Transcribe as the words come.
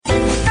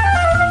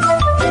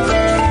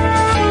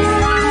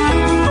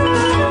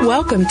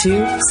Welcome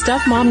to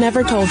Stuff Mom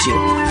Never Told You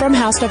from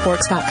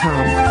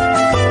HowStuffWorks.com.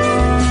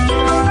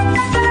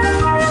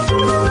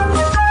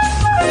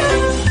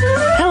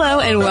 Hello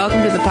and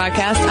welcome to the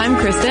podcast. I'm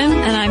Kristen.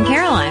 And I'm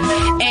Caroline.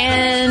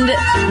 And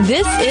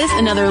this is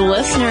another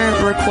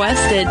listener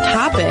requested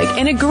topic,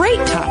 and a great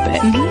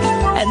topic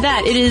at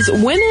that. It is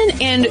women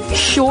and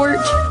short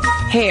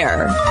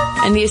hair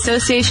and the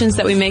associations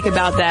that we make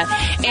about that.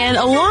 And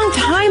a long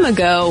time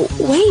ago,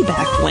 way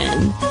back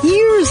when,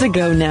 years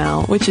ago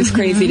now, which is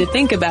crazy to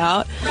think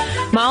about,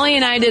 Molly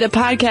and I did a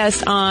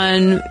podcast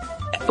on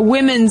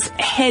women's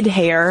head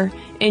hair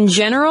in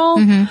general,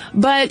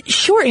 but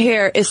short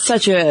hair is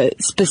such a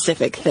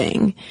specific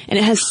thing, and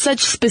it has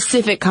such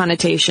specific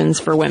connotations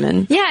for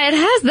women. Yeah,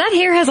 that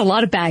hair has a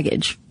lot of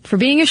baggage. For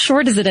being as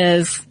short as it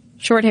is,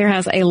 short hair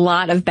has a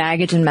lot of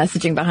baggage and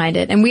messaging behind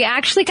it. And we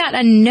actually got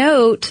a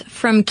note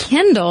from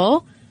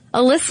Kendall,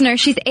 a listener.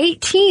 She's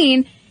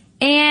 18,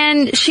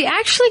 and she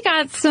actually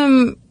got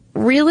some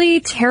really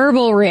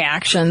terrible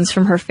reactions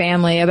from her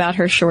family about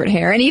her short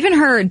hair and even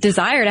her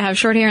desire to have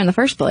short hair in the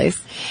first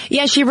place.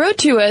 Yeah, she wrote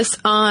to us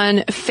on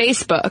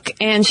Facebook,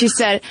 and she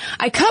said,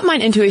 I cut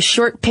mine into a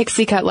short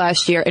pixie cut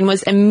last year and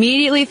was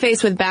immediately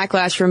faced with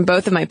backlash from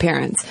both of my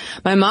parents.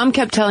 My mom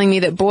kept telling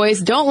me that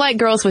boys don't like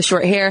girls with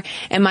short hair,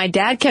 and my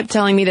dad kept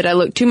telling me that I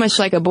looked too much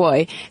like a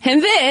boy.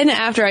 And then,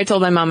 after I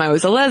told my mom I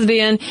was a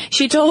lesbian,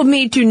 she told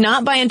me to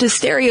not buy into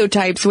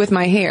stereotypes with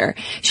my hair.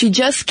 She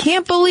just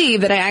can't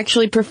believe that I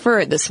actually prefer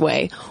it this way.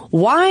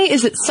 Why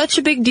is it such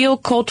a big deal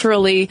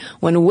culturally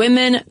when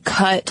women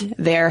cut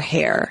their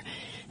hair?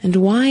 And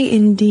why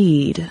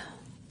indeed?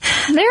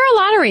 There are a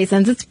lot of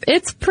reasons.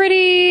 It's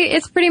pretty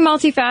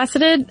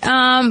multifaceted.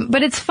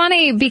 But it's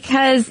funny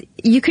because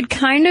you could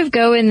kind of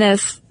go in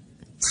this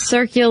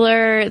cycle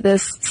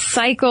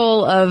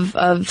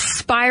of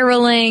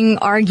spiraling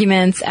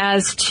arguments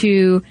as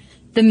to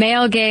the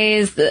male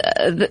gaze,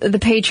 the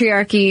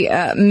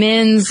patriarchy,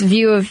 men's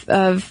view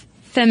of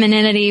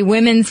femininity,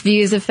 women's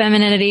views of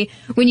femininity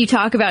when you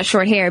talk about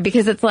short hair,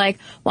 because it's like,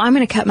 well, I'm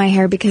going to cut my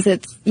hair because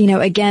it's,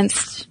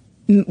 against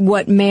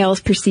what males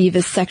perceive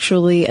as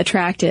sexually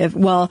attractive.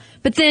 Well,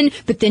 but then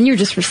you're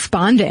just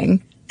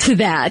responding to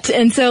that.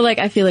 And so,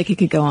 I feel like it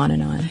could go on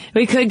and on.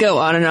 We could go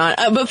on and on.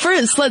 But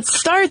first, let's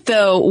start,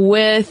 though,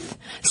 with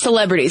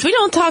celebrities. We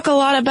don't talk a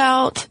lot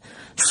about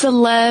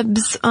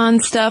celebs on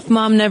Stuff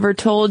Mom Never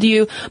Told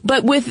You,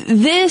 but with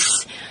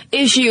this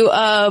issue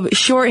of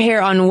short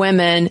hair on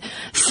women,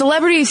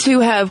 celebrities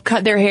who have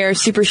cut their hair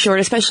super short,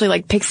 especially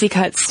like pixie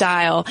cut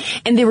style,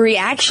 and the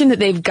reaction that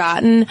they've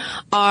gotten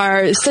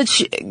are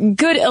such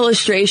good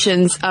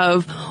illustrations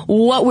of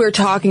what we're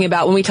talking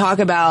about when we talk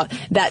about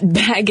that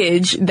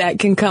baggage that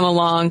can come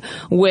along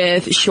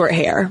with short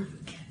hair.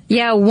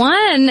 Yeah,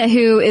 one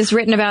who is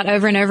written about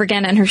over and over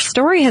again, and her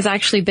story has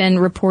actually been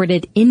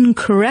reported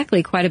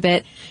incorrectly quite a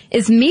bit,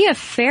 is Mia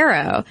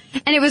Farrow.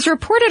 And it was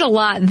reported a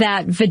lot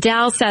that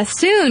Vidal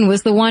Sassoon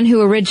was the one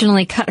who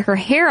originally cut her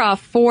hair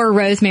off for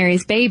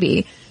Rosemary's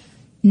Baby.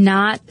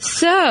 Not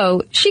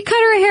so. She cut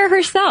her hair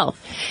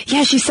herself.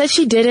 Yeah, she said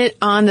she did it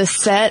on the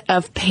set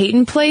of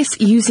Peyton Place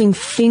using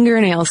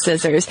fingernail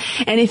scissors.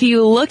 And if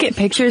you look at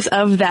pictures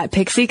of that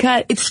pixie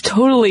cut, it's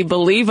totally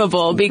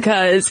believable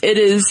because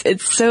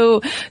it's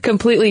so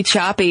completely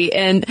choppy.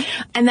 And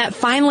that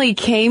finally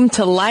came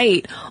to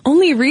light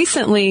only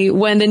recently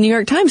when the New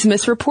York Times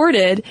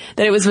misreported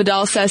that it was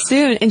Vidal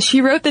Sassoon. And she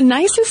wrote the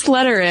nicest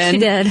letter in. She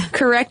did.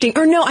 Correcting,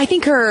 or no, I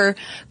think her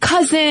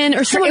cousin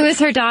or someone. It was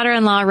her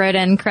daughter-in-law wrote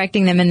in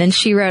correcting them. And then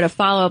she wrote a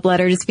follow-up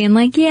letter just being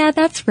like, yeah,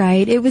 that's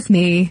right. It was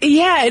me.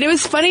 Yeah, and it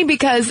was funny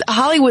because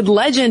Hollywood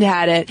legend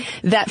had it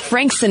that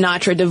Frank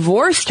Sinatra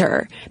divorced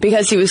her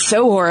because he was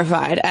so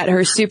horrified at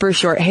her super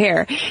short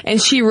hair.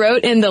 And she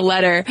wrote in the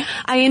letter,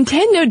 I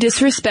intend no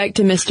disrespect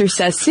to Mr.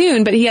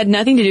 Sassoon, but he had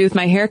nothing to do with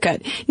my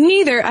haircut.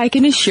 Neither, I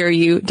can assure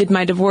you, did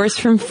my divorce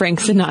from Frank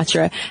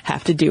Sinatra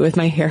have to do with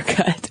my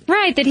haircut.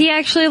 Right, that he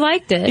actually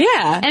liked it.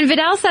 Yeah. And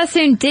Vidal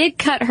Sassoon did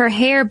cut her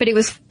hair, but it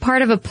was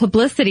part of a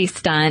publicity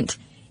stunt.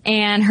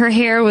 And her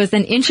hair was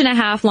 1.5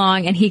 inches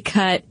long, and he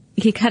cut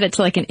it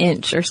to like 1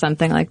 inch or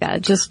something like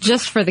that,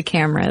 just for the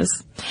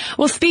cameras.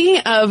 Well,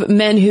 speaking of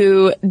men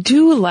who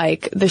do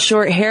like the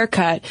short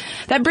haircut,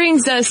 that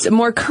brings us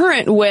more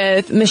current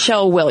with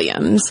Michelle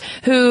Williams,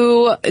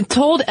 who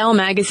told Elle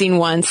magazine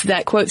once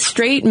that, quote,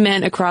 straight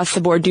men across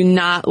the board do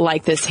not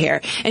like this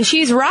hair. And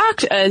she's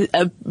rocked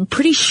a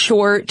pretty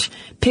short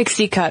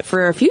pixie cut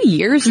for a few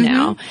years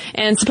now.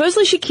 And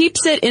supposedly she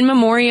keeps it in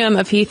memoriam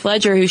of Heath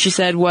Ledger, who she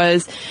said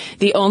was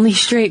the only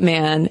straight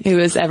man who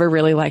has ever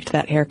really liked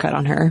that haircut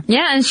on her.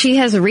 Yeah, and she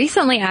has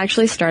recently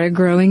actually started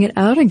growing it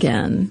out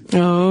again.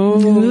 Oh.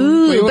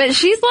 Ooh. But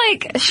she's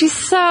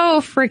so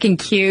freaking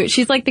cute.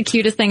 She's like the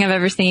cutest thing I've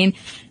ever seen.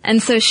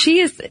 And so she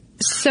is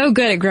so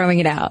good at growing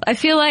it out. I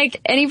feel like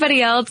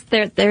anybody else,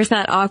 there's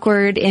that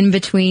awkward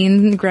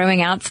in-between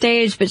growing out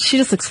stage, but she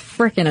just looks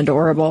freaking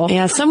adorable.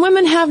 Yeah, some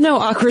women have no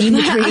awkward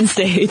in-between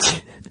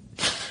stage.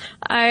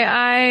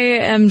 I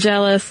am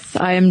jealous.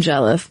 I am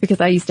jealous because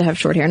I used to have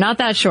short hair. Not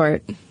that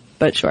short.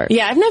 but short.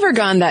 Yeah, I've never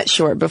gone that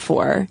short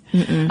before.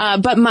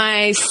 But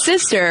my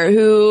sister,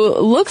 who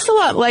looks a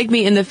lot like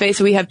me in the face,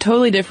 we have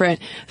totally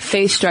different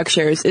face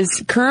structures,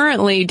 is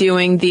currently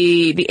doing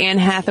the Anne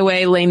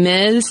Hathaway Les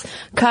Mis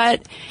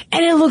cut,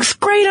 and it looks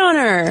great on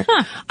her.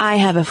 I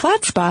have a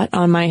flat spot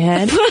on my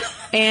head,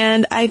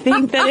 and I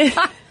think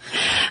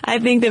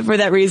that for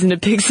that reason, a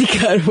pixie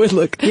cut would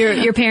look...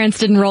 Your parents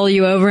didn't roll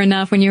you over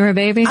enough when you were a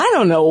baby? I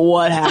don't know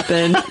what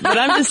happened, but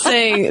I'm just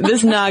saying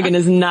this noggin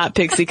is not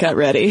pixie cut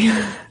ready.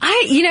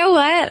 You know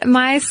what?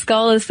 My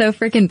skull is so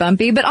freaking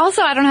bumpy, but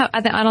also I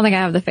don't think I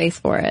have the face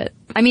for it.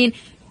 I mean,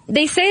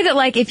 they say that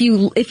like if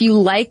you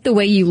like the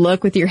way you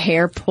look with your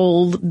hair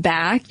pulled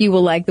back, you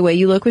will like the way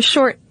you look with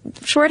short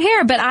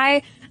hair. But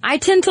I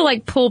tend to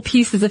like pull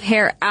pieces of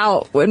hair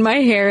out when my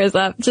hair is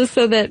up, just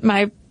so that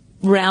my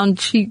round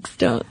cheeks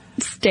don't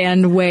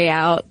stand way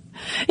out.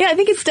 Yeah, I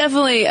think it's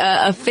definitely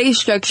a face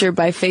structure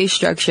by face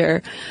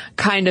structure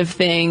kind of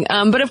thing.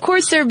 But of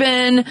course there have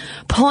been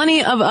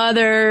plenty of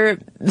other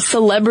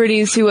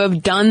celebrities who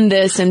have done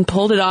this and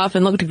pulled it off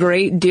and looked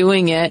great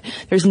doing it.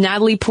 There's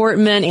Natalie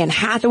Portman, Anne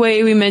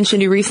Hathaway we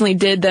mentioned, who recently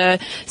did the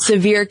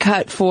severe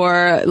cut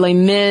for Les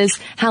Mis.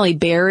 Halle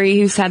Berry,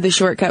 who's had the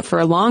short cut for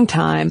a long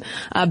time.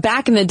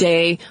 Back in the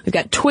day, we've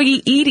got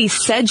Twiggy Edie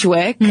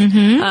Sedgwick,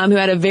 who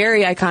had a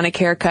very iconic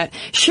haircut.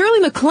 Shirley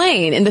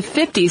MacLaine in the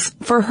 50s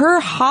for her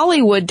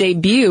Hollywood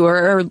debut,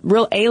 or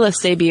real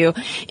A-list debut,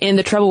 in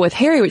The Trouble with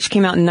Harry, which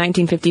came out in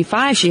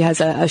 1955. She has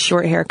a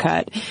short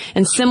haircut.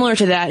 And similar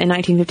to that, in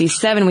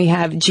 1957, we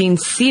have Jean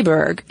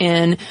Seberg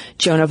in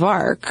Joan of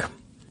Arc.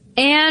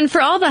 And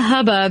for all the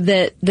hubbub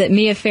that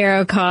Mia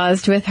Farrow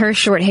caused with her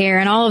short hair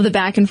and all of the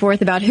back and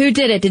forth about who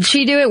did it, did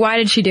she do it, why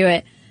did she do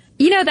it?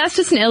 You know, that's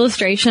just an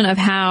illustration of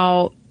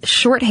how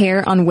short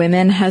hair on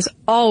women has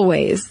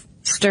always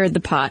stirred the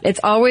pot. It's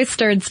always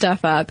stirred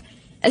stuff up,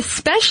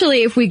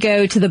 especially if we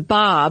go to the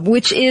bob,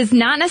 which is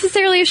not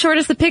necessarily as short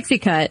as the pixie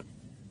cut,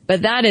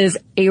 but that is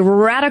a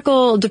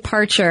radical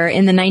departure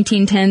in the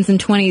 1910s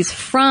and 20s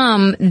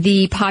from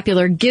the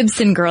popular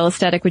Gibson girl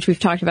aesthetic, which we've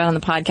talked about on the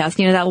podcast.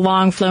 You know, that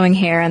long flowing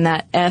hair and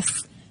that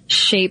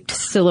S-shaped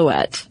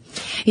silhouette.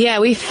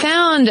 Yeah, we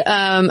found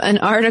an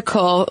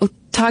article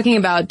talking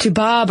about to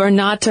bob or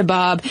not to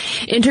bob,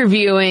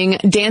 interviewing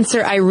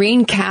dancer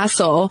Irene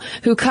Castle,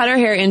 who cut her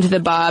hair into the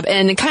bob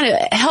and kind of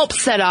helped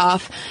set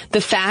off the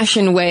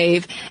fashion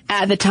wave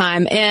at the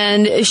time.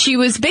 And she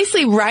was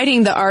basically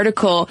writing the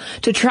article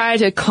to try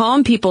to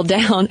calm people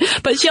down,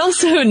 but she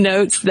also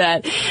notes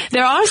that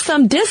there are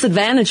some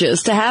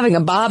disadvantages to having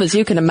a bob, as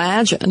you can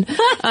imagine.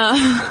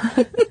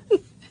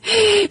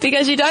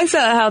 Because she talks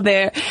about how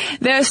there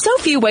are so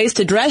few ways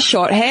to dress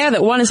short hair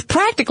that one is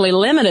practically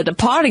limited to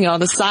parting on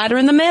the side or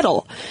in the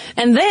middle.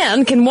 And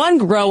then, can one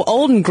grow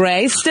old and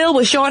gray still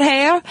with short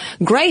hair?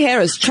 Gray hair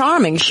is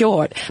charming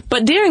short,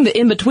 but during the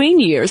in-between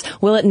years,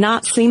 will it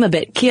not seem a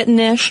bit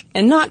kittenish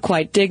and not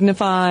quite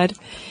dignified?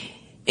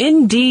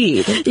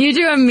 Indeed. You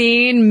do a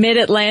mean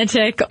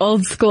mid-Atlantic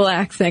old school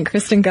accent,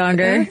 Kristen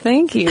Gonger. Oh,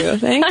 thank you.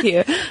 Thank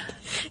you.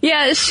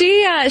 Yeah,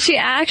 she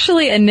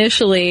actually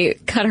initially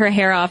cut her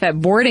hair off at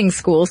boarding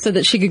school so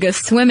that she could go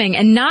swimming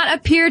and not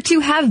appear to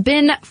have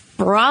been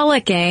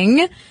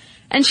frolicking.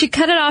 And she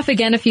cut it off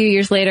again a few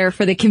years later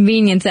for the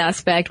convenience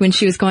aspect when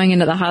she was going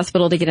into the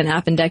hospital to get an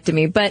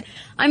appendectomy. But,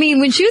 I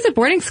mean, when she was at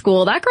boarding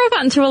school, that girl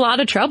got into a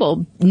lot of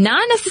trouble.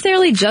 Not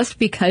necessarily just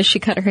because she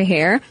cut her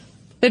hair,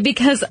 but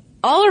because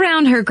all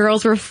around her,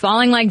 girls were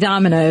falling like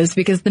dominoes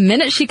because the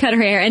minute she cut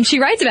her hair, and she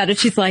writes about it,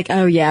 she's like,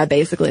 oh yeah,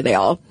 basically they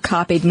all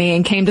copied me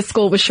and came to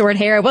school with short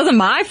hair. It wasn't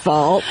my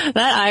fault.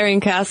 That Irene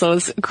Castle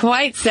is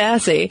quite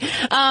sassy.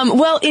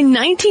 Well, in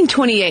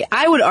 1928,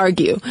 I would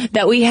argue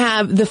that we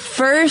have the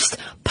first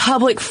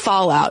public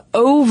fallout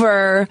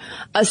over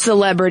a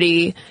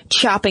celebrity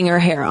chopping her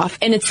hair off.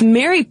 And it's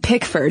Mary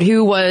Pickford,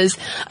 who was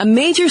a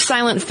major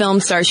silent film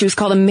star. She was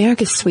called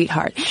America's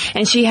Sweetheart.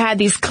 And she had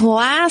these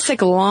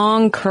classic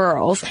long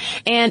curls.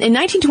 And in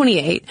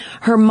 1928,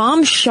 her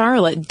mom,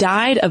 Charlotte,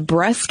 died of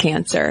breast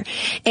cancer.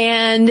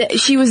 And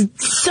she was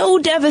so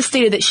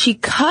devastated that she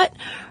cut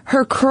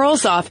her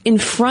curls off in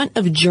front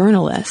of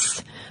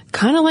journalists.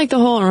 Kind of like the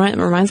whole,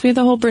 reminds me of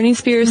the whole Britney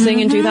Spears thing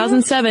in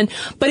 2007,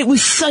 but it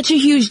was such a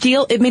huge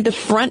deal, it made the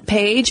front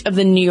page of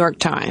the New York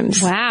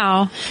Times.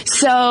 Wow.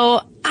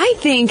 So I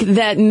think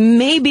that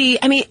maybe,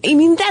 I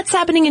mean, that's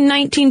happening in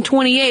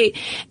 1928,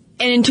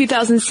 and in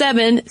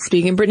 2007,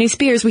 speaking of Britney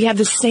Spears, we have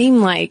the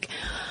same, like,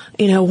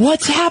 you know,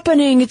 what's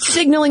happening? It's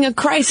signaling a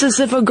crisis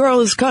if a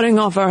girl is cutting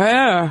off her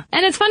hair.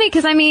 And it's funny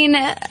because, I mean,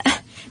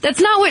 that's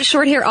not what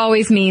short hair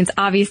always means,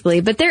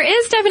 obviously, but there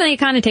is definitely a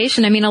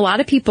connotation. I mean, a lot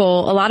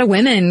of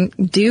women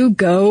do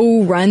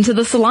go run to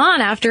the salon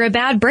after a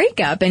bad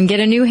breakup and get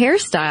a new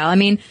hairstyle. I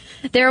mean,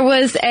 there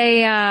was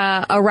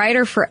a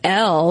writer for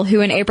Elle who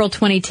in April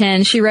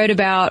 2010, she wrote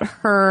about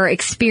her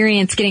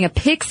experience getting a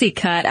pixie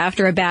cut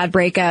after a bad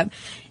breakup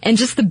and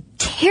just the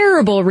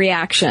terrible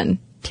reaction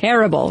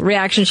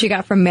she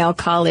got from male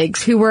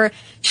colleagues who were,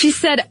 she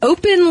said,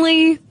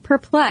 openly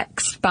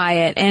perplexed by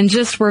it and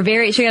just were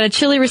she got a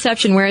chilly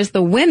reception, whereas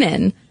the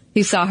women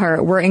who saw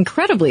her were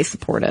incredibly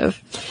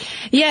supportive.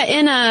 Yeah,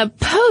 in a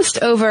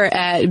post over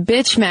at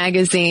Bitch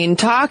Magazine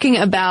talking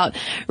about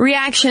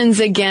reactions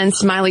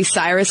against Miley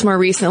Cyrus more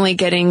recently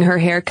getting her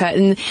hair cut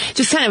and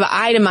just kind of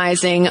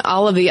itemizing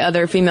all of the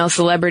other female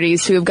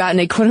celebrities who have gotten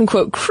a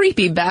quote-unquote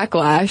creepy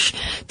backlash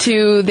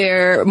to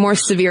their more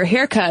severe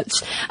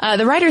haircuts,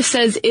 the writer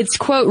says it's,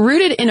 quote,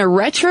 rooted in a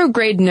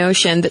retrograde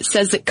notion that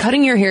says that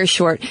cutting your hair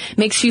short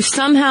makes you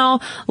somehow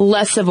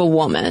less of a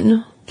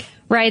woman.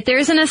 Right.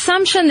 There's an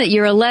assumption that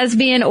you're a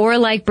lesbian or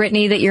like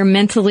Britney, that you're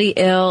mentally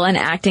ill and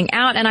acting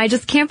out. And I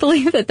just can't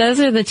believe that those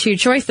are the two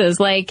choices.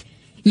 Like,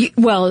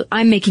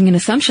 I'm making an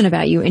assumption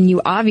about you and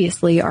you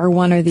obviously are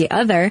one or the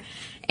other.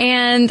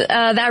 And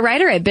that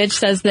writer at Bitch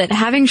says that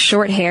having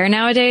short hair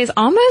nowadays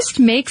almost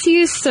makes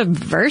you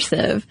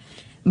subversive.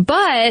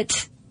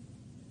 But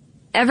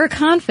ever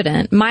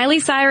confident, Miley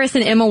Cyrus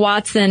and Emma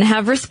Watson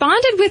have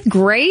responded with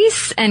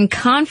grace and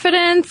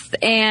confidence.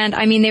 And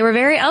I mean, they were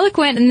very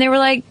eloquent and they were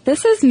like,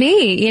 this is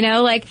me, you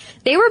know, like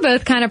they were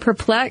both kind of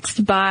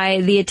perplexed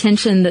by the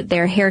attention that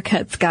their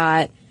haircuts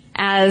got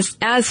as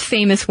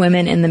famous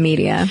women in the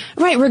media.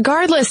 Right.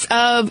 Regardless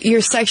of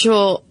your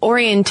sexual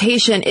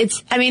orientation, it's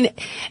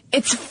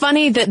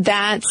funny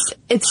that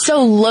it's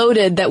so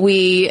loaded that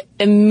we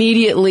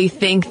immediately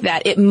think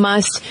that it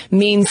must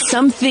mean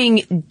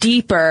something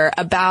deeper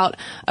about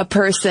a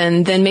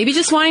person than maybe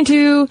just wanting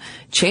to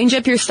change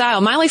up your style.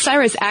 Miley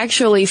Cyrus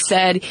actually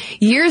said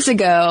years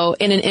ago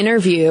in an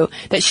interview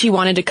that she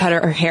wanted to cut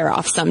her hair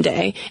off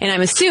someday. And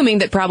I'm assuming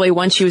that probably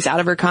once she was out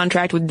of her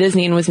contract with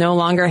Disney and was no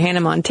longer Hannah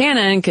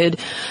Montana and could,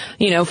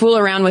 fool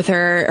around with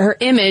her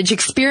image,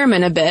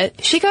 experiment a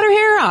bit, she cut her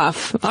hair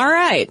off. All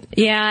right.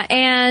 Yeah.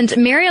 And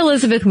Mary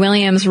Elizabeth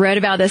Williams wrote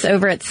about this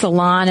over at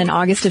Salon in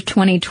August of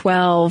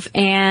 2012.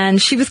 And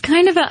she was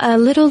kind of a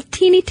little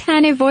teeny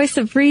tiny voice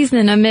of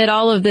reason amid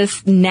all of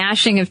this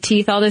gnashing of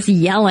teeth, all this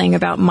yelling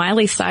about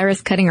Miley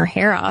Cyrus cutting her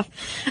hair off.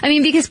 I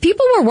mean, because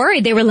people were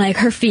worried. They were like,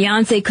 her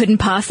fiance couldn't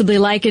possibly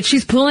like it.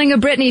 She's pulling a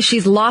Britney.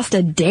 She's lost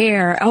a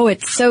dare. Oh,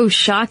 it's so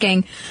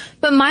shocking.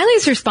 But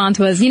Miley's response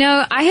was,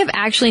 I have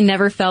actually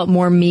never felt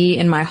more me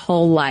in my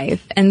whole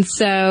life. And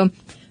so,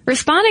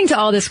 responding to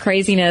all this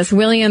craziness,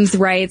 Williams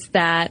writes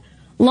that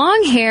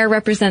long hair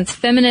represents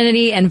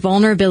femininity and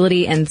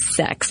vulnerability and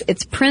sex.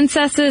 It's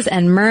princesses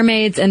and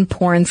mermaids and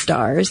porn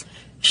stars.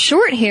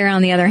 Short hair,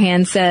 on the other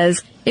hand,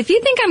 says, if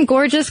you think I'm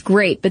gorgeous,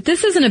 great, but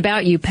this isn't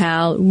about you,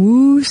 pal.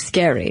 Ooh,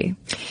 scary.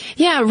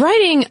 Yeah,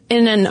 writing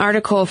in an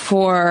article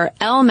for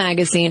Elle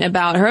magazine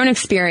about her own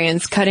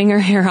experience cutting her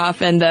hair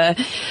off and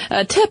the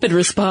tepid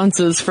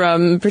responses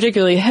from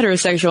particularly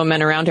heterosexual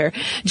men around her,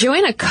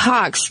 Joanna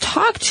Cox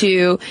talked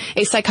to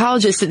a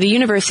psychologist at the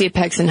University of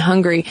Pécs in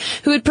Hungary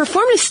who had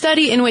performed a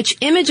study in which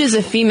images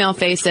of female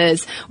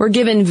faces were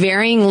given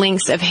varying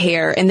lengths of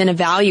hair and then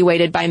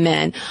evaluated by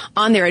men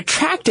on their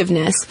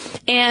attractiveness.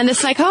 And the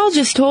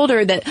psychologist told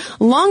her that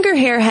longer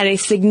hair had a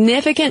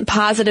significant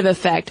positive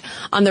effect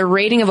on the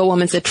rating of a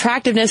woman's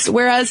attractiveness,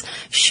 whereas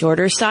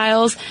shorter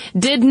styles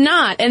did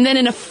not. And then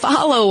in a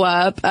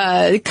follow-up,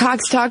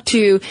 Cox talked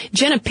to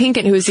Jenna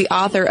Pinkett, who is the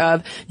author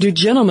of Do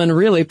Gentlemen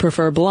Really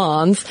Prefer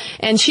Blondes?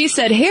 And she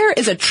said, hair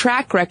is a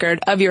track record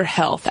of your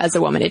health as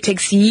a woman. It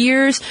takes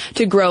years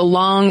to grow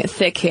long,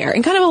 thick hair.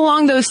 And kind of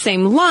along those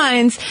same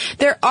lines,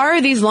 there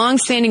are these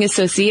long-standing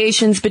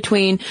associations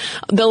between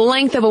the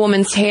length of a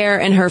woman's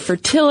hair and her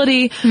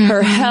fertility,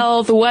 her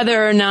health,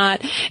 whether or not,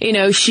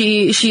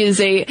 she is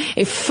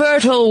a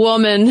fertile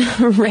woman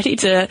ready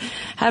to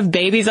have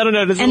babies. I don't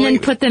know. And then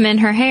put them in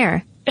her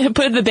hair.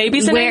 Put the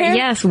babies in her hair?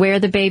 Yes, wear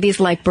the babies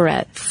like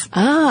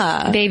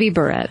barrettes. Baby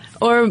barrettes.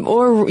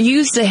 Or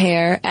use the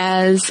hair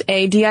as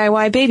a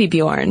DIY baby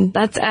Bjorn.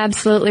 That's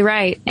absolutely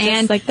right.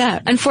 Just like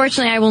that.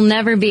 Unfortunately, I will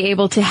never be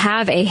able to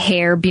have a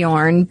hair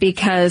Bjorn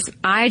because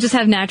I just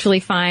have naturally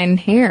fine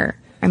hair.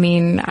 I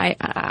mean,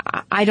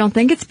 I don't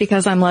think it's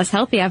because I'm less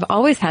healthy. I've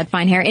always had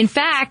fine hair. In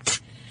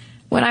fact,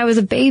 when I was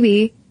a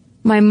baby,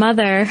 my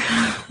mother,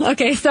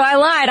 okay, so I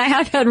lied. I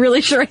have had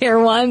really short hair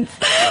once.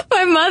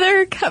 My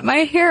mother cut my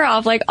hair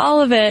off, like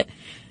all of it,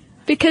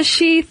 because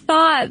she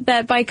thought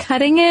that by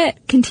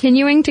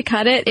continuing to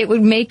cut it, it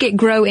would make it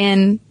grow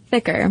in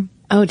thicker.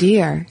 Oh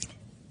dear.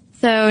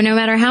 So no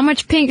matter how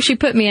much pink she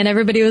put me in,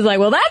 everybody was like,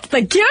 well, that's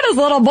the cutest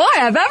little boy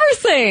I've ever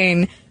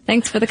seen.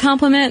 Thanks for the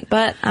compliment,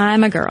 but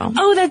I'm a girl.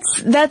 Oh,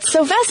 that's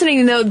so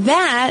fascinating, though,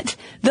 that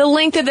the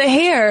length of the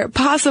hair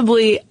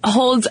possibly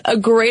holds a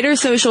greater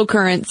social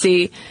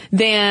currency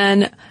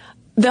than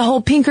the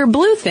whole pink or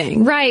blue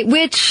thing. Right,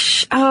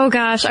 which, oh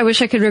gosh, I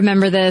wish I could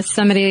remember this.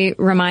 Somebody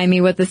remind me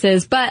what this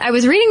is. But I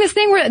was reading this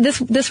thing where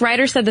this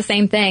writer said the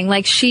same thing.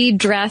 Like, she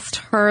dressed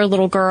her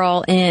little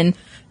girl in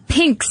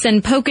pinks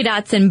and polka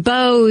dots and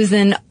bows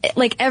and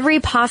like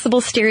every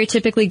possible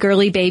stereotypically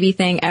girly baby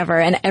thing ever.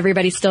 And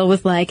everybody still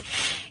was like,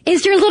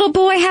 is your little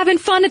boy having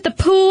fun at the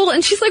pool?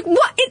 And she's like,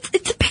 what?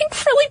 It's a pink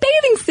frilly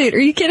bathing suit. Are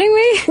you kidding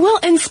me? Well,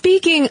 and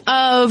speaking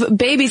of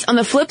babies, on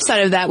the flip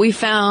side of that, we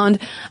found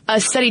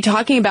a study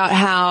talking about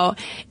how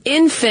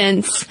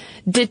infants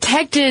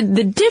detected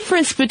the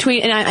difference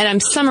between, and I'm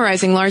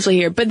summarizing largely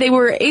here, but they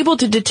were able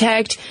to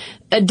detect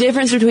a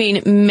difference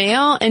between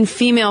male and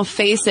female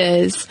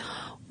faces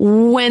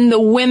when the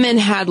women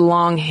had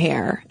long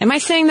hair. Am I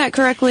saying that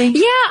correctly?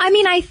 Yeah, I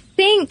mean, I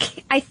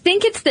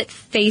think it's that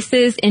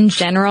faces in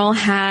general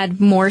had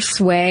more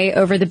sway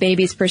over the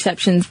baby's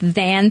perceptions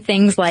than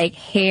things like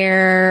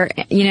hair,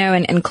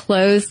 and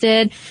clothes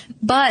did.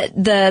 But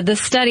the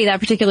study, that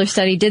particular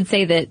study, did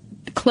say that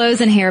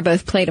clothes and hair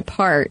both played a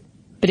part,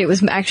 but it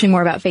was actually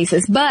more about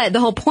faces. But the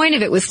whole point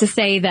of it was to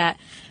say that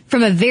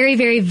from a very,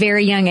 very,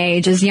 very young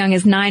age, as young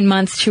as 9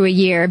 months to a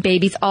year,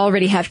 babies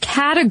already have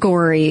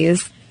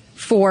categories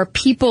for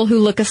people who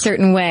look a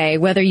certain way,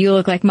 whether you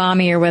look like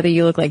mommy or whether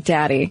you look like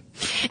daddy.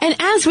 And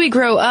as we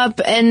grow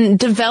up and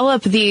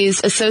develop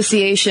these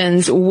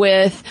associations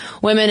with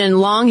women in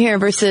long hair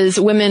versus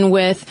women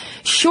with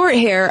short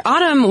hair,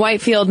 Autumn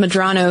Whitefield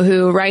Medrano,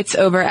 who writes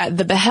over at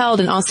The Beheld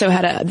and also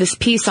had this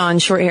piece on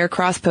short hair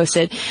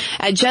cross-posted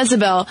at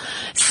Jezebel,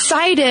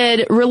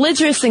 cited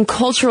religious and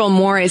cultural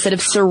mores that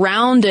have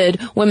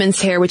surrounded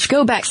women's hair, which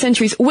go back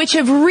centuries, which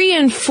have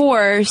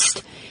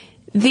reinforced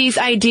these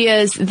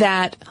ideas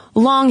that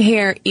long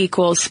hair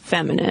equals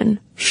feminine.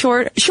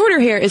 Shorter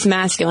hair is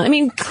masculine. I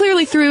mean,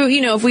 clearly through,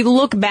 if we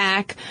look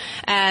back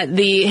at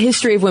the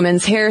history of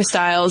women's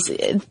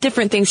hairstyles,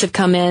 different things have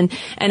come in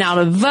and out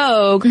of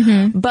vogue.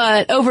 Mm-hmm.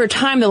 But over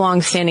time, the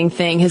long-standing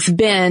thing has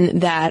been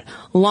that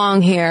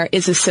long hair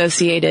is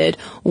associated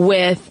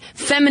with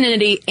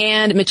femininity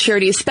and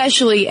maturity,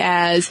 especially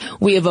as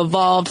we have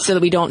evolved so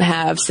that we don't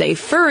have, say,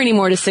 fur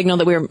anymore to signal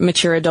that we're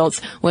mature adults.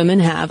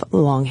 Women have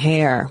long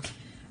hair.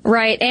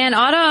 Right. And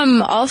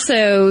Autumn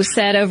also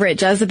said over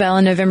at Jezebel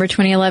in November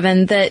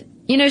 2011 that,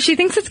 she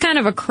thinks it's kind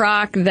of a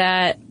crock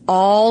that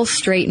all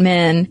straight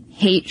men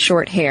hate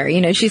short hair.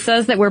 She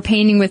says that we're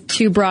painting with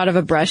too broad of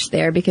a brush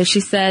there because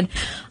she said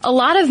a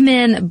lot of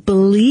men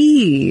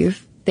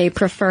believe they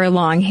prefer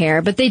long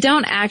hair, but they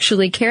don't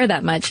actually care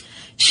that much.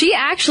 She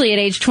actually, at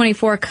age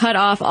 24, cut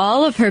off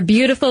all of her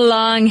beautiful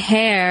long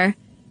hair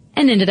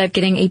and ended up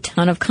getting a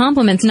ton of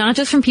compliments, not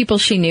just from people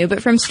she knew,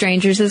 but from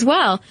strangers as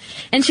well.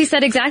 And she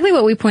said exactly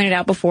what we pointed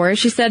out before.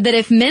 She said that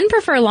if men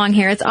prefer long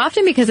hair, it's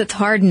often because it's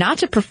hard not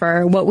to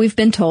prefer what we've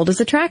been told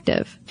is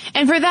attractive.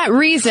 And for that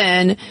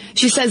reason,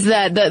 she says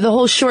that the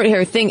whole short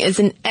hair thing is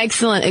an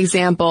excellent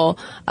example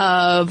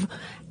of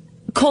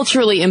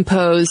culturally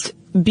imposed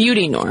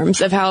beauty norms,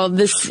 of how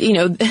this,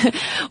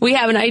 we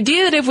have an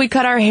idea that if we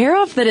cut our hair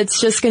off that it's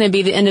just going to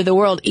be the end of the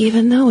world,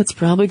 even though it's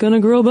probably going to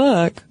grow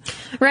back.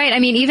 Right. I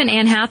mean, even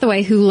Anne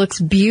Hathaway, who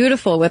looks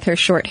beautiful with her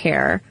short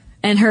hair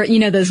and her,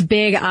 those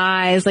big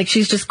eyes, like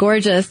she's just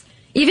gorgeous.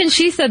 Even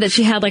she said that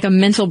she had like a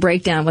mental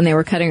breakdown when they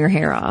were cutting her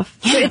hair off.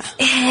 Yeah. So it's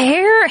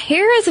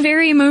hair is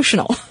very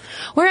emotional.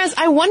 Whereas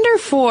I wonder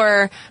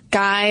for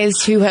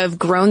guys who have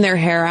grown their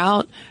hair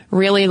out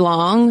really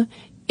long,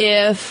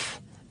 if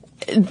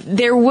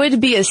there would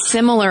be a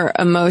similar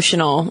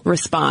emotional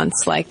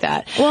response like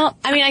that. Well,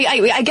 I mean,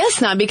 I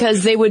guess not,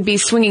 because they would be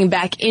swinging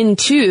back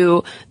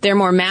into their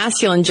more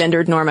masculine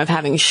gendered norm of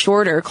having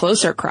shorter,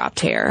 closer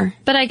cropped hair.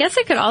 But I guess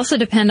it could also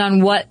depend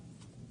on what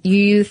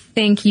you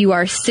think you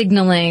are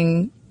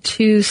signaling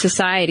to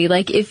society.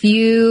 Like if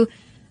you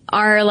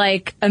are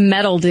like a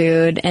metal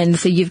dude and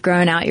so you've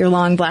grown out your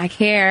long black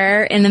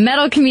hair in the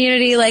metal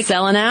community, like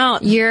selling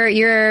out,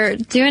 you're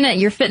doing it,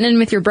 you're fitting in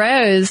with your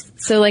bros.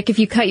 So like if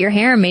you cut your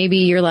hair, maybe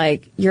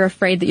you're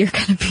afraid that you're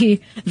going to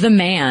be the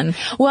man.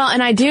 Well,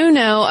 and I do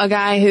know a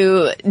guy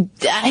who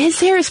his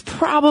hair is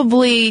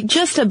probably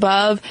just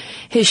above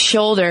his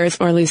shoulders,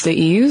 or at least it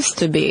used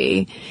to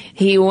be.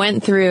 He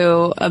went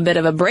through a bit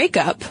of a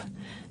breakup.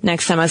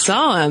 Next time I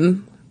saw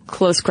him,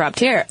 close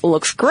cropped hair.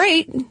 Looks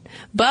great.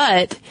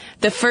 But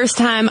the first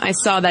time I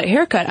saw that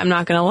haircut, I'm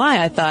not going to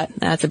lie, I thought,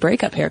 that's a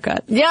breakup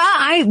haircut.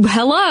 Yeah,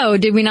 hello.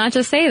 Did we not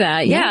just say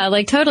that? Yeah,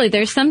 like totally.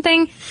 There is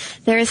something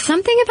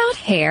about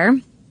hair,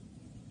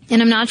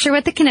 and I'm not sure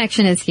what the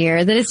connection is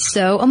here, that is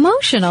so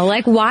emotional.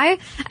 Like why?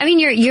 I mean,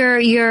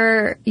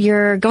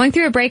 you're going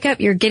through a breakup,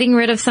 you're getting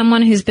rid of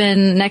someone who's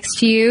been next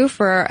to you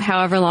for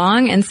however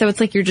long, and so it's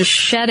like you're just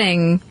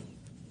shedding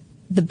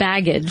the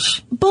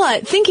baggage.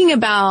 But thinking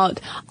about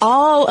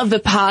all of the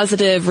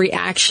positive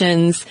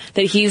reactions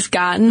that he's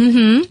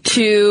gotten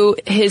to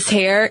his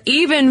hair,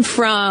 even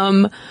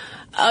from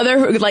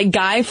other like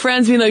guy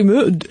friends being like,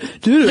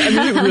 dude, I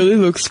mean, it really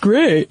looks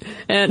great.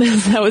 And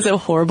that was a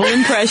horrible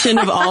impression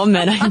of all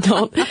men. I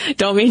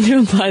don't mean to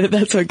imply that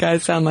that's what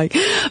guys sound like.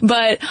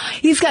 But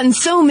he's gotten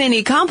so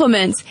many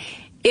compliments.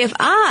 If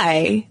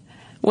I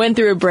went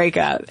through a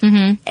breakup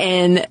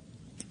and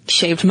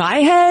shaved my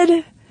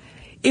head,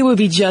 it would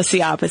be just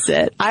the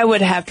opposite. I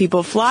would have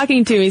people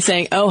flocking to me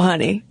saying, oh,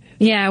 honey.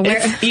 Yeah,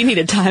 you need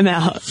a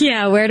timeout.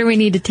 Yeah, where do we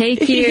need to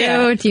take you?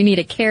 Yeah. Do you need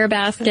a care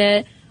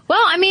basket?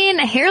 Well, I mean,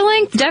 hair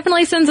length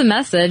definitely sends a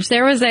message.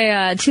 There was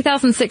a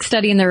 2006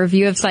 study in the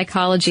Review of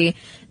Psychology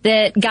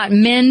that got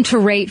men to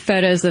rate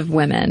photos of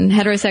women,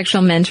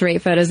 heterosexual men to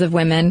rate photos of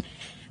women.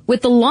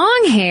 With the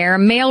long hair,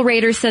 male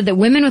raters said that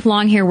women with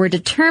long hair were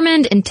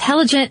determined,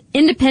 intelligent,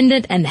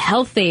 independent, and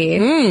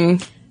healthy.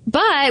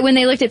 But when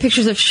they looked at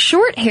pictures of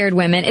short-haired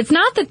women, it's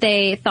not that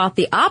they thought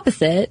the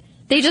opposite.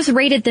 They just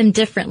rated them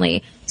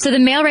differently. So the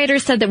male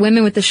raters said that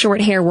women with the short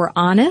hair were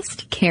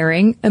honest,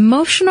 caring,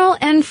 emotional,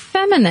 and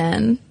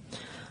feminine.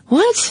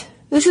 What?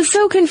 This is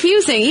so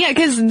confusing. Yeah,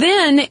 because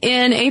then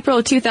in April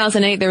of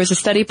 2008, there was a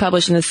study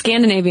published in the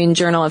Scandinavian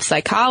Journal of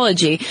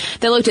Psychology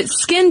that looked at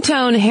skin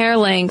tone, hair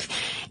length,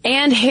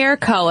 and hair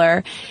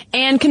color,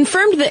 and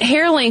confirmed that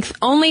hair length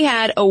only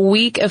had a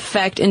weak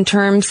effect in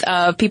terms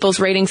of people's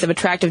ratings of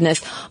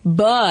attractiveness.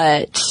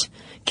 But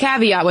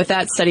caveat with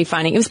that study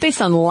finding, it was based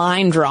on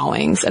line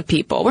drawings of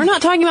people. We're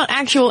not talking about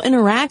actual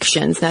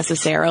interactions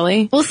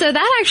necessarily. Well, so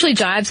that actually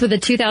jives with a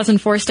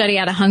 2004 study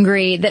out of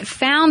Hungary that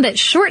found that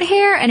short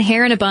hair and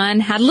hair in a bun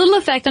had little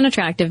effect on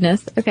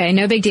attractiveness. Okay,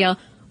 no big deal.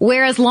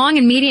 Whereas long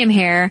and medium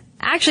hair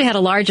actually had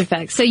a large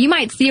effect. So you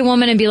might see a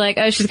woman and be like,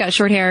 oh, she's got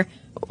short hair,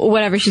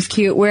 whatever, she's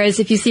cute. Whereas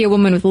if you see a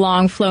woman with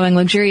long, flowing,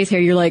 luxurious hair,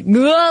 you're like,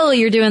 whoa,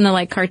 you're doing the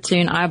like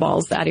cartoon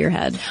eyeballs out of your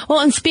head. Well,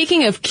 and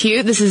speaking of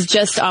cute, this is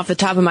just off the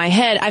top of my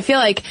head. I feel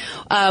like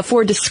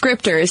for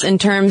descriptors in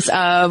terms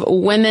of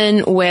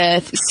women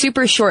with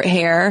super short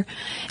hair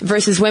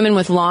versus women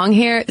with long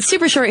hair,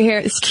 super short hair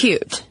is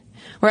cute.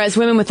 Whereas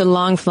women with the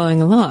long flowing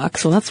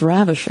locks, well, that's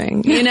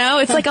ravishing. You know,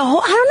 it's like a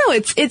whole, I don't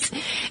know,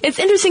 it's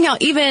interesting how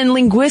even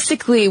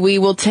linguistically we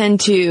will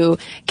tend to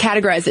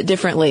categorize it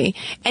differently.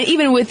 And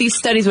even with these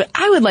studies, what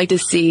I would like to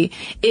see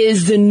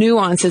is the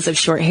nuances of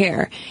short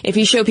hair. If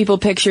you show people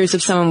pictures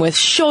of someone with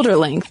shoulder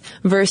length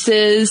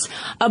versus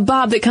a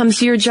bob that comes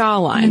to your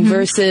jawline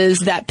versus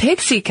that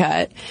pixie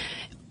cut,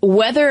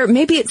 whether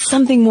maybe it's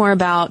something more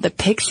about the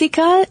pixie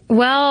cut?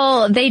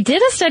 Well, they did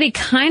a study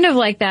kind of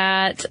like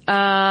that,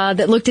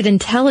 that looked at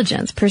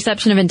intelligence,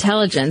 perception of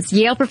intelligence.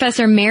 Yale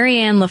professor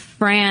Marianne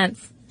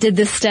LaFrance did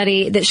this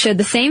study that showed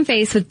the same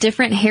face with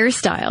different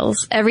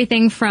hairstyles,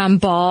 everything from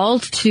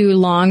bald to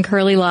long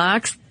curly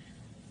locks.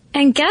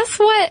 And guess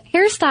what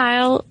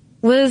hairstyle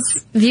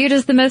was viewed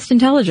as the most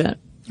intelligent?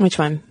 Which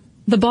one?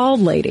 The bald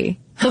lady.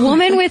 The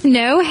woman with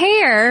no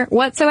hair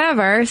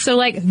whatsoever, so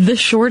like the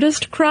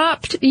shortest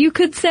cropped, you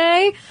could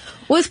say,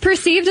 was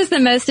perceived as the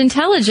most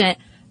intelligent.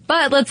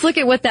 But let's look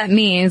at what that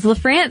means.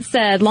 LaFrance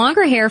said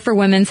longer hair for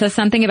women says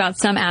something about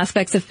some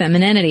aspects of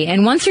femininity.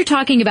 And once you're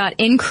talking about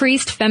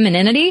increased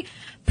femininity,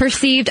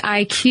 perceived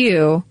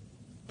IQ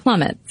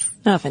plummets.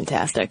 Oh,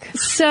 fantastic.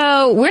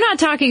 So we're not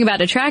talking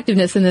about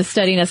attractiveness in this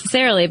study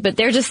necessarily, but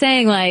they're just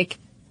saying like,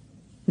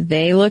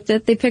 they looked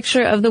at the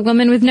picture of the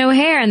woman with no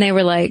hair and they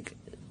were like,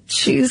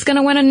 she's going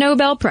to win a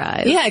Nobel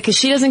Prize. Yeah, because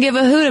she doesn't give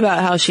a hoot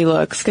about how she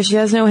looks because she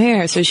has no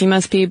hair. So she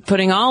must be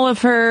putting all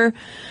of her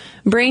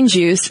brain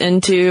juice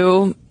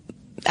into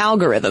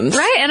algorithms.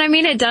 Right. And I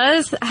mean, it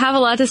does have a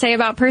lot to say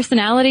about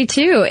personality,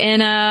 too.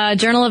 In a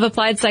Journal of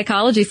Applied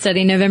Psychology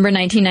study, November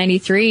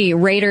 1993,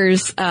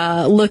 raters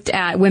looked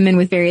at women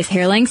with various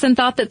hair lengths and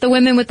thought that the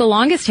women with the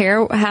longest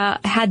hair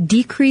had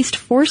decreased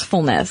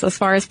forcefulness as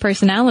far as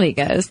personality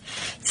goes.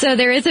 So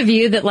there is a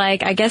view that,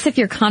 like, I guess if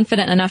you're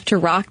confident enough to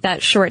rock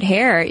that short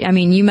hair, I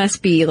mean, you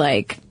must be,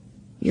 like,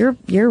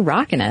 you're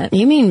rocking it.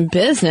 You mean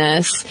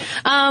business.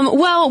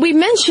 Well, we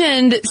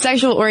mentioned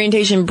sexual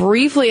orientation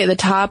briefly at the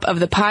top of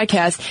the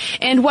podcast.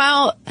 And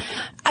while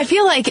I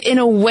feel like in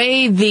a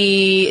way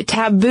the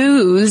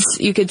taboos,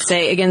 you could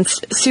say,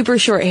 against super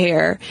short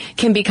hair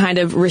can be kind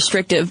of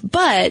restrictive,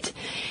 but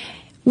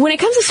when it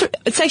comes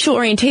to sexual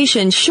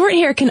orientation, short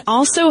hair can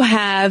also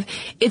have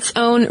its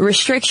own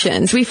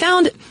restrictions. We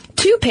found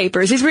two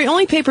papers. These were the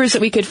only papers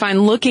that we could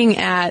find looking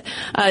at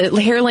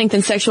hair length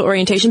and sexual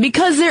orientation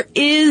because there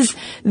is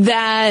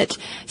that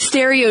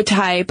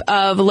stereotype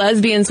of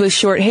lesbians with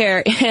short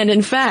hair. And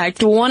in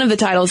fact, one of the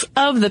titles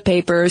of the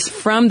papers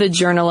from the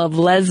Journal of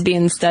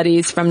Lesbian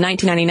Studies from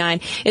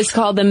 1999 is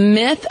called The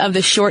Myth of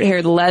the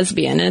Short-Haired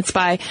Lesbian. And it's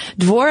by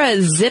Dvora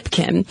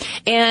Zipkin.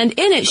 And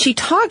in it, she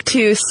talked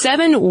to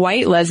 7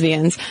 white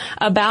lesbians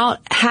about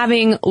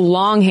having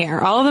long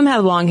hair. All of them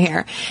have long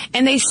hair.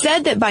 And they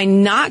said that by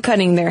not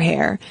cutting their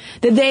hair,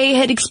 that they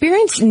had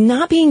experienced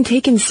not being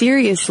taken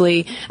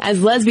seriously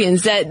as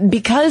lesbians, that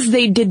because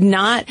they did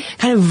not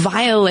kind of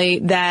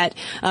violate that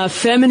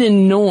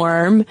feminine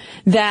norm,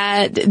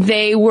 that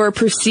they were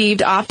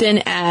perceived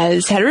often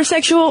as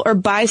heterosexual or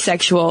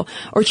bisexual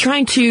or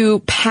trying to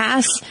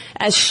pass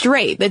as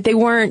straight, that they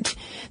weren't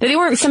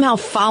somehow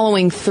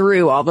following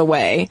through all the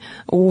way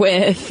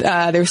with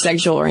their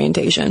sexual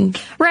orientation.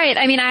 Right.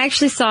 I mean, I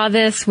actually saw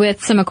this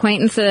with some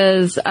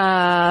acquaintances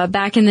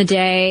back in the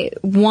day.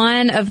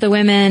 One of the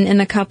women in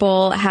the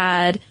couple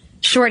had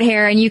short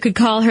hair, and you could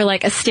call her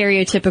like a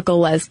stereotypical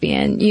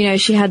lesbian. You know,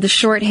 she had the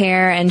short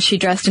hair and she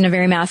dressed in a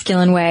very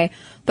masculine way.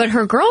 But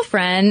her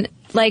girlfriend,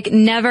 like,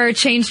 never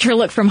changed her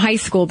look from high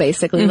school,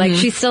 basically. Mm-hmm. Like,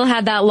 she still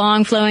had that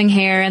long flowing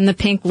hair and the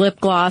pink lip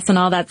gloss and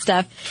all that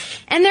stuff.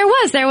 And there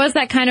was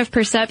that kind of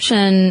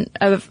perception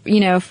of,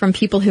 you know, from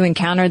people who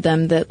encountered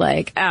them that,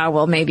 like,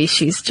 well, maybe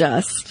she's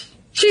just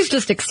she's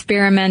just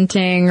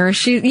experimenting, or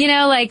they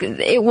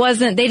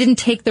didn't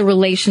take the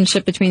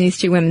relationship between these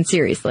two women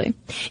seriously.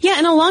 Yeah,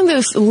 and along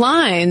those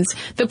lines,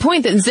 the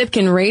point that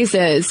Zipkin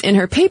raises in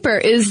her paper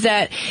is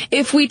that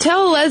if we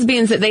tell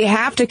lesbians that they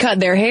have to cut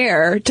their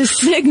hair to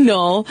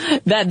signal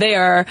that they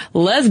are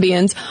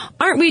lesbians,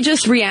 aren't we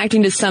just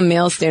reacting to some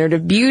male standard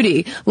of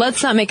beauty?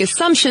 Let's not make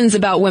assumptions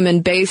about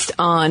women based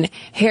on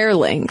hair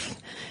length.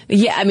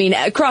 Yeah, I mean,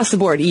 across the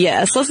board,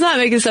 yes. Let's not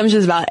make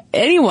assumptions about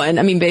anyone,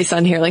 based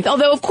on hair length.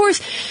 Although, of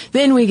course,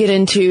 then we get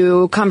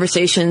into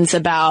conversations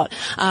about,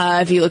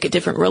 if you look at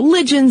different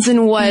religions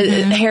and what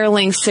hair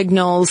length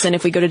signals, and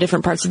if we go to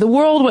different parts of the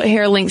world, what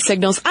hair length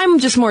signals. I'm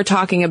just more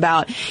talking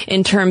about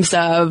in terms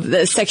of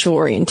the sexual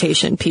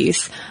orientation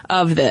piece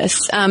of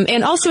this.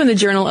 And also in the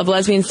Journal of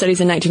Lesbian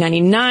Studies in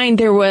 1999,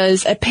 there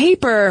was a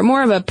paper,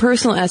 more of a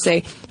personal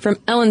essay, from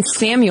Ellen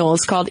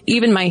Samuels called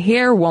Even My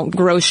Hair Won't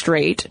Grow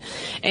Straight.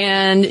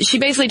 And she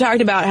basically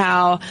talked about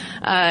how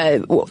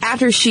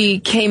after she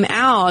came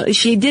out,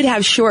 she did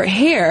have short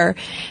hair,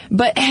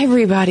 but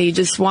everybody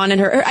just wanted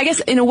her, I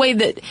guess in a way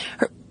that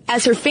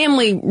as her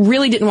family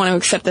really didn't want to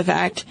accept the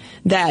fact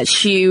that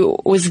she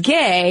was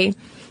gay,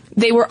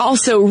 they were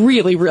also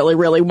really, really,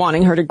 really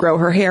wanting her to grow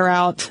her hair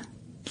out.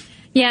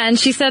 Yeah, and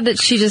she said that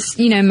she just,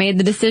 made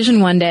the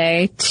decision one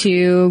day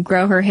to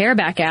grow her hair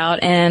back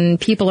out, and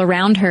people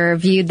around her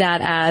viewed that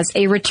as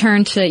a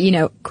return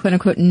to, quote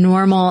unquote,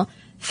 normal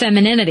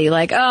femininity.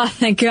 Like, oh,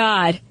 thank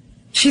God,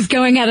 she's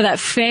going out of that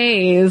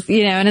phase,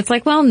 and it's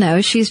like, well, no,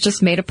 she's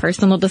just made a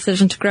personal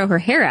decision to grow her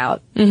hair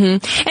out.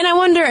 Mm-hmm. And I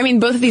wonder,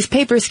 both of these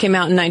papers came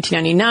out in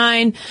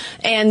 1999,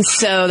 and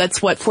so that's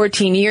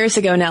 14 years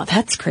ago now.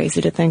 That's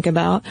crazy to think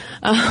about.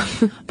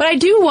 But I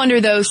do wonder,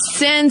 though,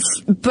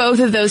 since both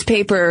of those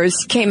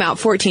papers came out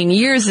 14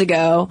 years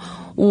ago,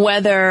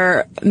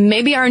 whether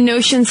maybe our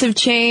notions have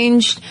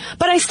changed.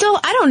 But I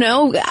don't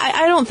know.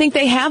 I don't think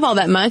they have all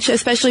that much,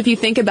 especially if you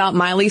think about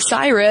Miley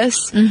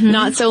Cyrus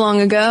not so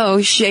long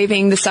ago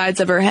shaving the sides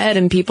of her head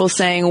and people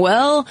saying,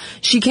 well,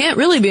 she can't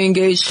really be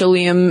engaged to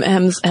Liam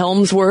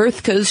Hemsworth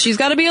because she's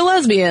got to be a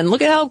lesbian.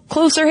 Look at how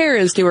close her hair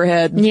is to her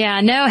head.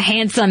 Yeah, no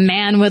handsome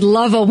man would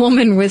love a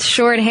woman with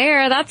short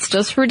hair. That's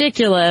just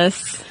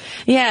ridiculous.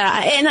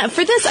 Yeah, and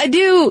for this, I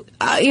do,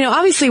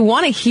 obviously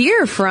want to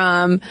hear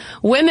from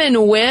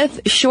women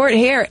with short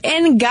hair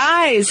and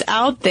guys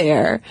out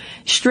there,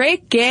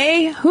 straight,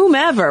 gay,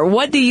 whomever.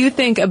 What do you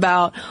think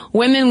about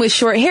women with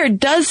short hair?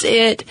 Does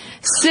it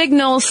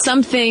signal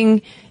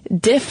something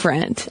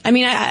different?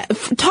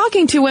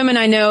 Talking to women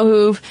I know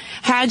who've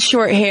had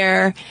short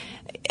hair,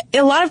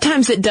 a lot of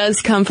times it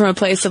does come from a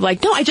place of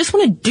like, no, I just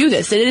want to do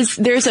this.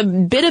 There's a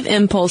bit of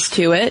impulse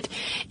to it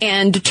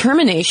and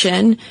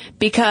determination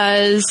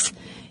because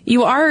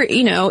you are,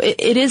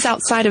 it is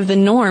outside of the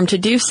norm to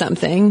do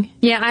something.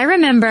 Yeah, I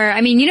remember,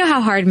 you know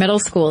how hard middle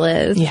school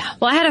is. Yeah.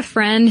 Well, I had a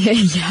friend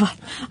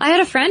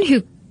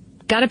who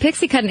got a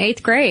pixie cut in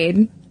 8th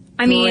grade.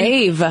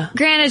 Brave.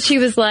 Granted, she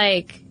was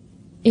 9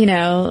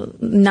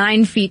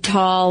 feet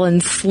tall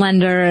and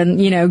slender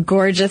and,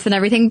 gorgeous and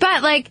everything,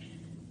 but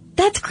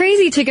that's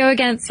crazy to go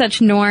against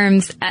such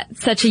norms at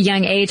such a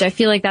young age. I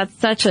feel like that's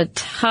such a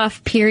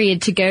tough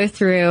period to go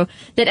through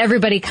that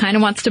everybody kind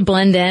of wants to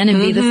blend in and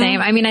be the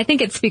same. I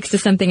think it speaks to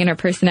something in her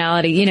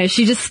personality.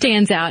 She just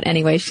stands out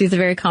anyway. She's a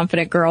very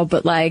confident girl,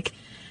 but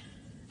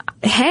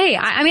hey,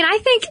 I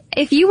think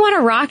if you want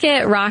to rock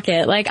it.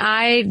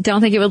 I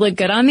don't think it would look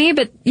good on me,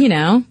 but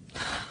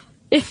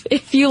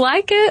if you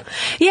like it.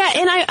 Yeah,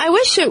 and I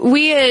wish that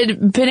we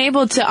had been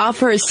able to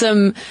offer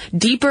some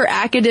deeper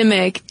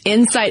academic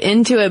insight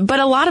into it,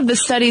 but a lot of the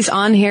studies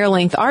on hair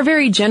length are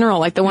very general,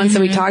 like the ones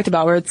that we talked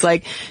about, where it's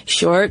like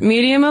short,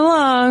 medium, and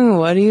long.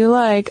 What do you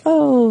like?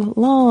 Oh,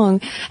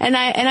 long. And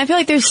I feel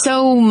like there's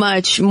so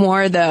much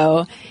more,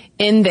 though,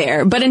 in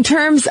there. But in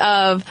terms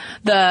of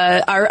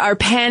our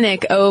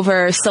panic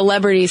over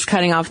celebrities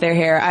cutting off their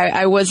hair,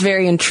 I was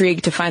very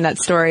intrigued to find that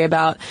story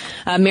about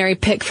Mary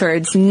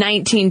Pickford's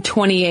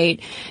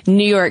 1928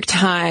 New York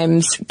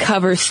Times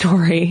cover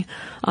story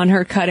on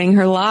her cutting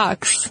her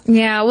locks.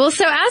 Yeah, well,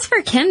 so as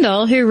for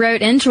Kendall, who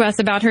wrote into us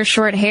about her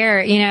short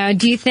hair,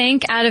 do you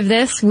think out of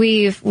this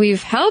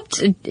we've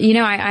helped?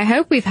 I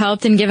hope we've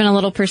helped and given a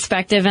little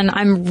perspective, and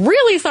I'm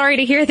really sorry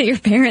to hear that your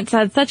parents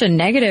had such a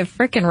negative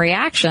frickin'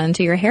 reaction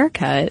to your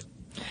haircut.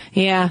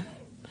 Yeah.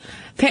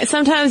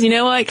 Sometimes, you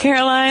know what,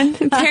 Caroline?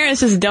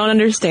 Parents just don't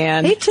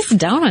understand. They just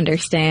don't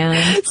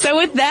understand. So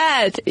with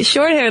that,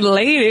 short-haired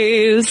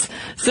ladies,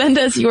 send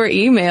us your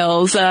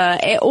emails,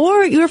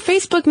 or your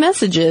Facebook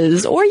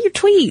messages, or your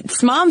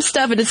tweets.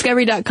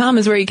 Momstuff@discovery.com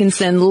is where you can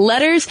send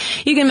letters.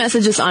 You can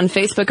message us on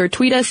Facebook or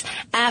tweet us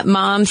at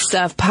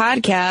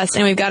MomStuffPodcast.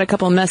 And we've got a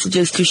couple of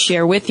messages to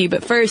share with you.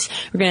 But first,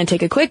 we're going to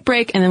take a quick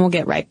break, and then we'll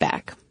get right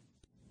back.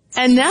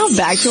 And now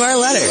back to our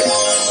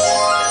letters.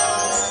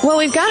 Well,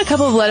 we've got a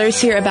couple of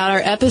letters here about our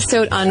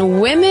episode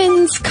on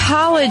women's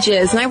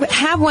colleges. And I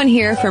have one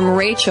here from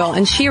Rachel,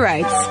 and she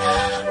writes,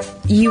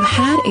 you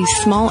had a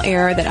small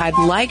error that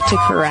I'd like to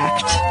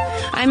correct.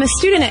 I'm a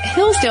student at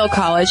Hillsdale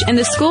College, and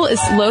the school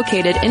is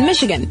located in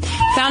Michigan.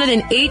 Founded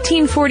in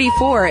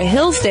 1844,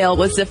 Hillsdale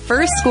was the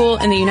first school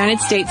in the United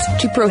States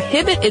to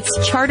prohibit its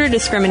charter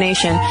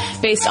discrimination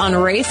based on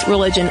race,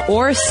 religion,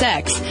 or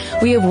sex.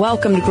 We have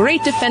welcomed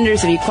great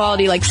defenders of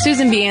equality like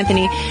Susan B.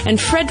 Anthony and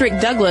Frederick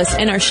Douglass,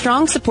 and are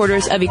strong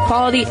supporters of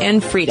equality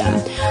and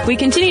freedom. We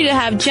continue to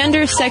have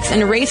gender, sex,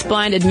 and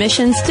race-blind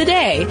admissions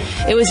today.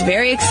 It was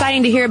very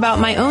exciting to hear about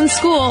my own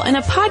school and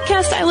a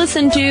podcast I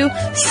listen to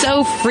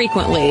so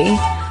frequently.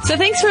 So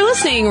thanks for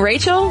listening,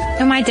 Rachel.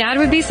 And my dad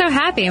would be so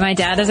happy. My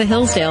dad is a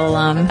Hillsdale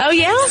alum. Oh,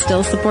 yeah?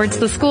 Still supports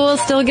the school,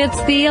 still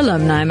gets the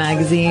alumni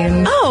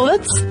magazine. Oh,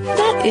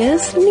 that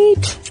is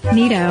neat.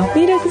 Neato.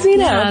 Neato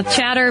Casino.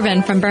 Chad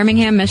Irvin from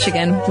Birmingham,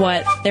 Michigan.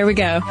 What? There we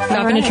go.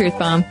 Dropping a truth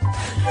bomb.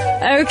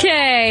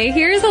 Okay,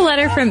 here's a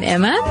letter from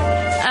Emma.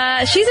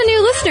 She's a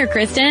new listener,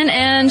 Kristen,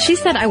 and she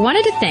said, I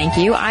wanted to thank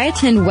you. I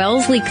attend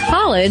Wellesley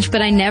College, but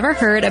I never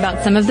heard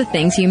about some of the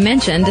things you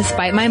mentioned,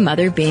 despite my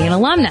mother being an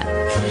alumna.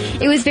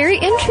 It was very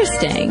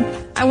interesting.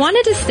 I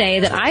wanted to say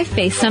that I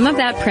faced some of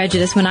that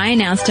prejudice when I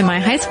announced to my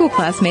high school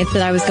classmates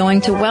that I was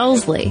going to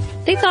Wellesley.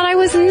 They thought I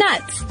was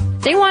nuts.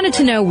 They wanted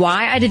to know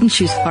why I didn't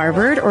choose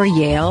Harvard or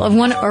Yale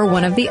or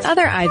one of the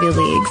other Ivy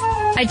Leagues.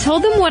 I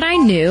told them what I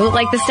knew,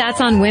 like the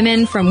stats on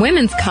women from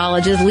women's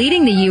colleges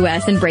leading the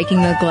U.S. in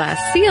breaking the glass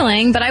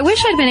ceiling, but I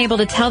wish I'd been able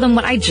to tell them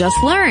what I just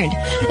learned.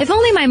 If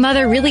only my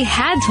mother really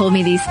had told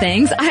me these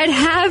things, I'd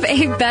have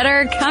a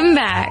better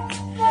comeback.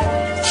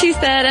 She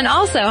said, and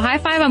also, high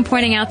five on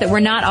pointing out that we're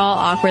not all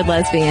awkward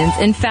lesbians.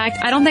 In fact,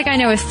 I don't think I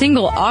know a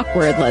single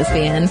awkward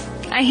lesbian.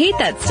 I hate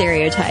that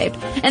stereotype.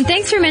 And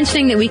thanks for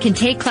mentioning that we can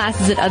take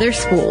classes at other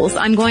schools.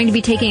 I'm going to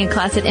be taking a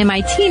class at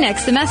MIT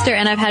next semester,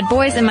 and I've had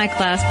boys in my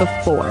class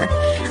before.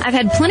 I've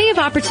had plenty of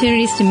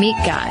opportunities to meet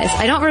guys.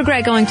 I don't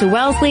regret going to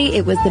Wellesley.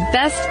 It was the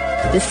best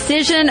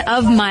decision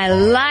of my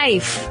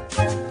life.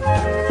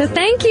 So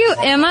thank you,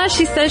 Emma.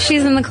 She says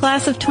she's in the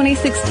class of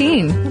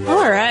 2016.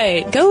 All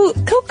right. Go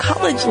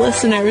college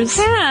listeners.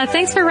 Yeah,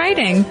 thanks for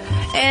writing.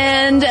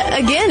 And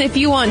again, if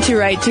you want to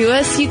write to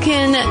us, you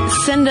can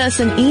send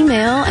us an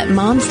email at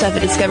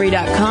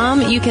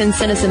momstuff@discovery.com. You can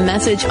send us a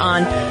message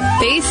on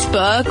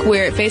Facebook.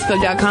 We're at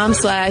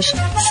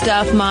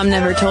facebook.com/stuff mom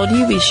never told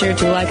you. Be sure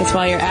to like us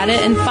while you're at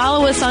it, and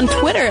follow us on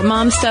Twitter at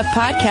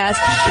momstuffpodcast.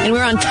 And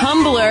we're on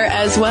Tumblr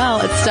as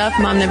well at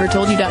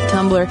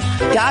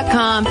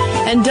stuffmomnevertoldyou.tumblr.com.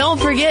 And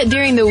don't forget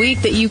during the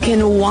week that you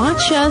can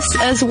watch us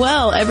as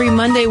well every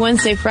Monday,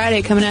 Wednesday,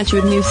 Friday, coming at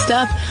you with new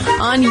stuff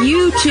on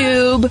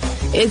YouTube.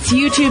 It's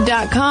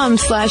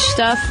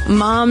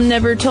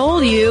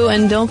youtube.com/stuffmomnevertoldyou,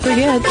 and don't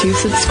forget to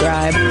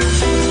subscribe.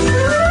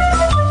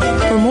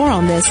 For more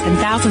on this and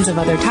thousands of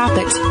other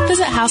topics,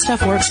 visit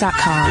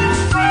howstuffworks.com.